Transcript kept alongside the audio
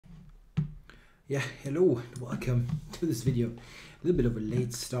Yeah, hello and welcome to this video. A little bit of a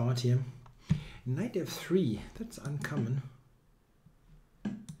late start here. Knight f3, that's uncommon.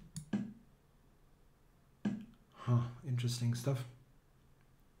 Huh, interesting stuff.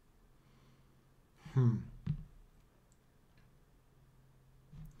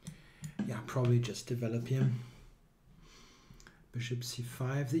 Yeah, probably just develop here. Bishop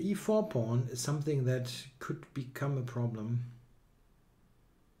c5. The e4 pawn is something that could become a problem.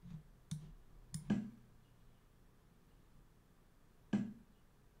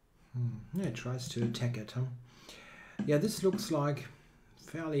 Yeah, it tries to attack it, huh? Yeah, this looks like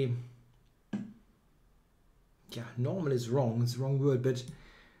fairly... Yeah, normal is wrong, it's the wrong word, but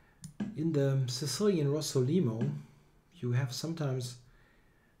in the Sicilian Rossolimo, you have sometimes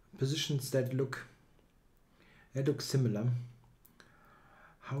positions that look similar.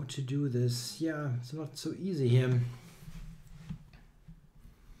 How to do this? Yeah, it's not so easy here.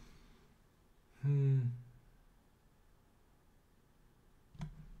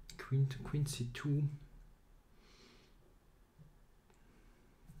 Queen to queen c2.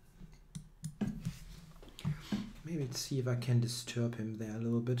 Maybe let's see if I can disturb him there a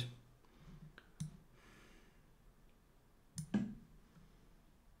little bit.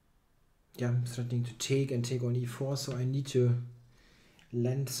 Yeah, I'm threatening to take on e4, so I need to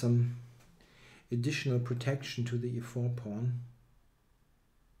lend some additional protection to the e4 pawn.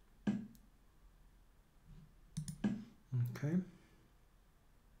 Okay.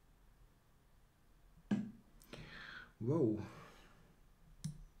 Whoa.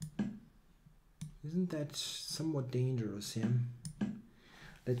 Isn't that somewhat dangerous here?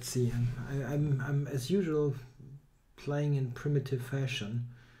 Let's see. I'm as usual playing in primitive fashion.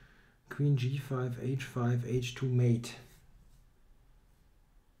 Queen g5, h5, h2 mate.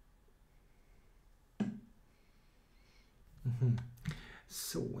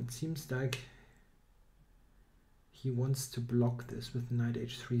 So it seems like he wants to block this with knight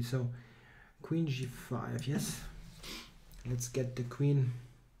h3. So queen g5, yes. Let's get the queen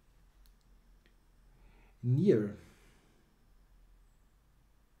near.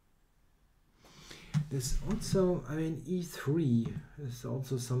 This also, I mean, e3 is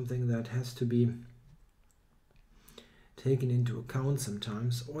also something that has to be taken into account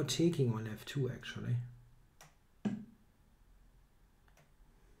sometimes, or taking on f2 actually.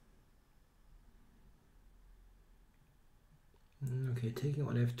 Okay, taking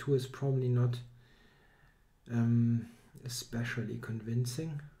on f2 is probably not especially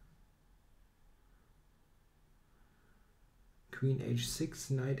convincing. Queen h6,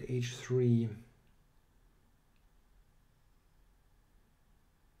 knight h3.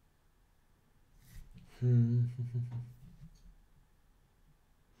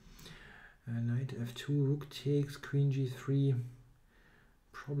 Knight f2, rook takes, queen g3.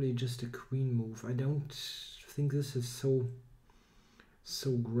 Probably just a queen move. I don't think this is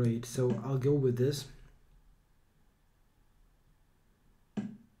so great, so I'll go with this.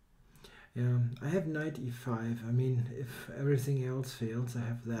 Yeah, I have knight e5. I mean, if everything else fails, I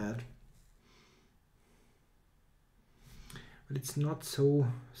have that. But it's not so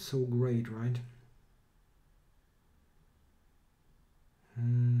great, right?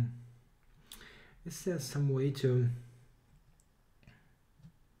 Is there some way to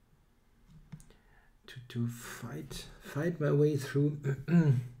fight my way through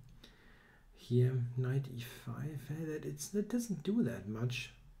here? Knight e5. That doesn't do that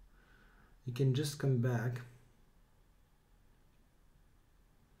much. You can just come back.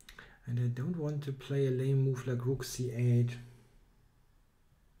 And I don't want to play a lame move like rook c8.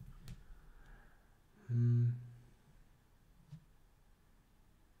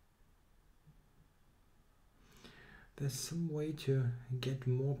 There's some way to get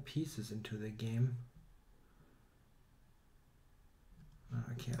more pieces into the game.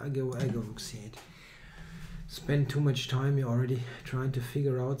 Okay, I go rook c8. Spend too much time here already trying to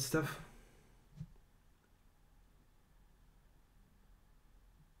figure out stuff.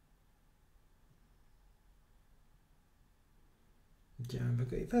 Yeah,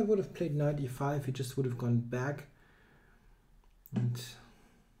 if I would have played knight e5, he just would have gone back. And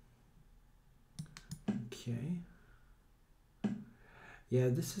okay. Yeah,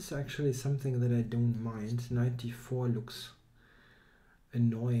 this is actually something that I don't mind. Knight d4 looks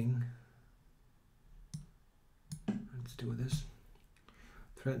annoying. Let's do this.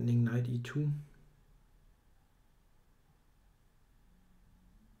 Threatening knight e2.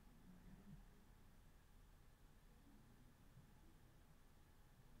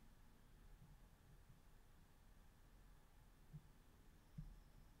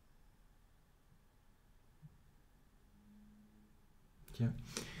 Yeah,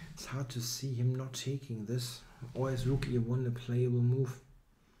 It's hard to see him not taking this. Or is rook e1 a playable move?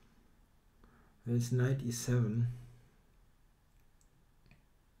 There's knight e7.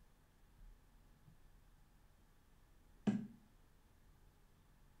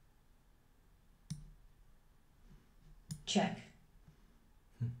 Check.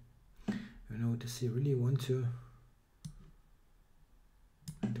 You know, does he really want to?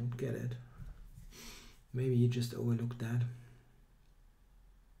 I don't get it. Maybe he just overlooked that.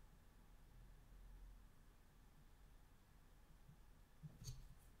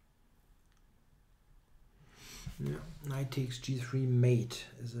 Yeah, knight takes g3 mate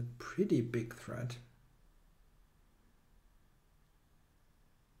is a pretty big threat.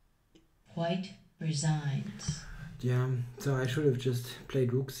 White resigns. Yeah, so I should have just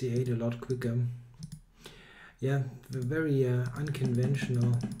played rook c8 a lot quicker. Yeah, a very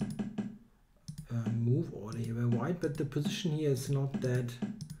unconventional move order here by white, but the position here is not that,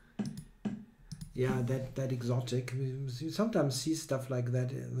 yeah, that exotic. You sometimes see stuff like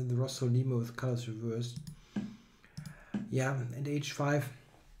that with the Rossolimo with colors reversed. Yeah, and h5,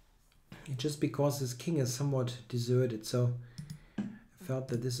 just because this king is somewhat deserted, so I felt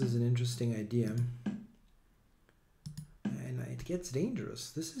that this is an interesting idea. And it gets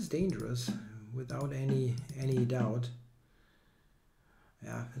dangerous. This is dangerous, without any doubt.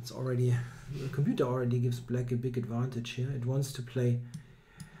 Yeah, it's already, the computer already gives black a big advantage here. It wants to play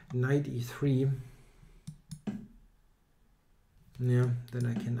knight e3. Yeah,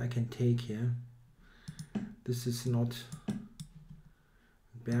 then I can take here. This is not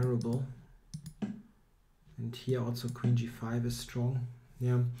bearable. And here also queen g5 is strong.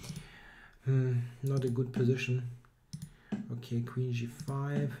 Yeah, not a good position. Okay, queen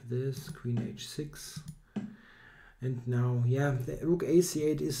g5, this, queen h6. And now, yeah, the rook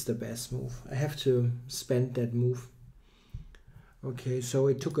ac8 is the best move. I have to spend that move. Okay, so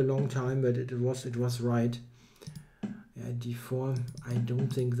it took a long time, but it was right. Yeah, d4. I don't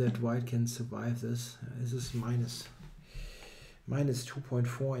think that white can survive this. This is minus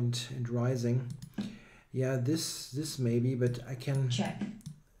 2.4 and rising. Yeah, this maybe, but I can check.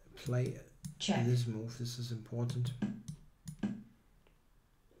 Play Check. This move. This is important.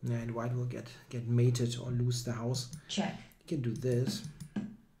 Yeah, and white will get mated or lose the house. Check. You can do this.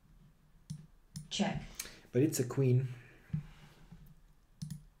 Check. But it's a queen.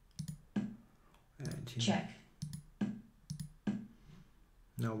 And here. Check.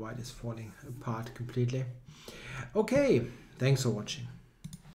 Now white is falling apart completely. Okay, thanks for watching.